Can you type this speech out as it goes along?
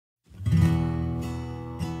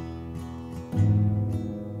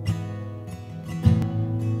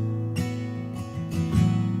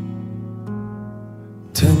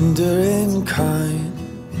tender and kind,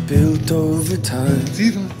 built over time.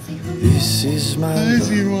 This is my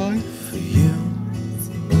love for you.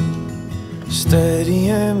 Steady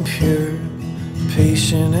and pure,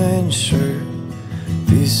 patient and sure.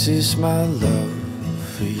 This is my love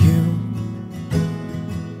for you.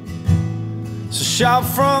 So shout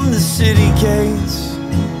from the city gates,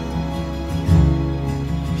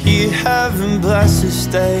 hear heaven bless this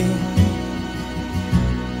day.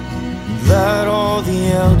 Let all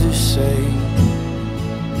the elders say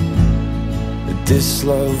that this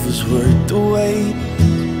love was worth the wait.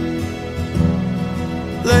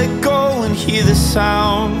 Let go and hear the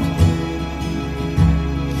sound,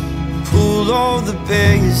 pull all the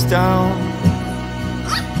barriers down.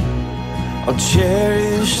 I'll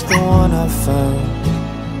cherish the one I found.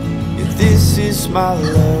 Yeah, this is my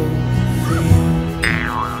love for you.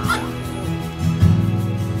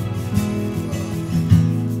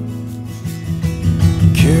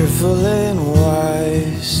 Careful and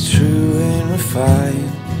wise, true and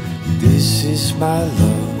refined. This is my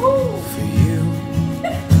love for you.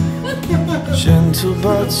 Gentle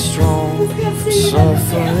but strong,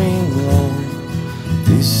 suffering long.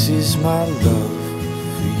 This is my love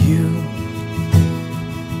for you.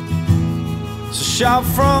 So shout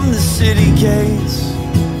from the city gates,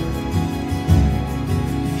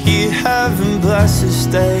 hear heaven bless this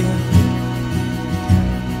day.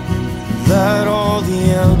 Let all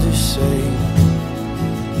the elders say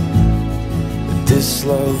that this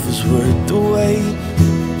love was worth the wait.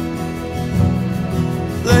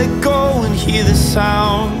 Let go and hear the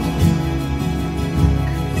sound,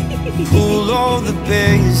 pull all the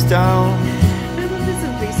barriers down. I love this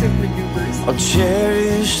evasive maneuvers. I'll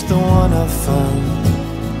cherish the one I found.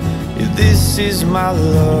 Yeah, this is my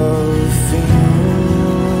love for you.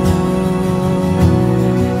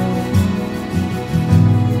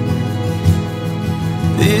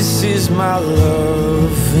 This is my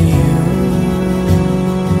love for you.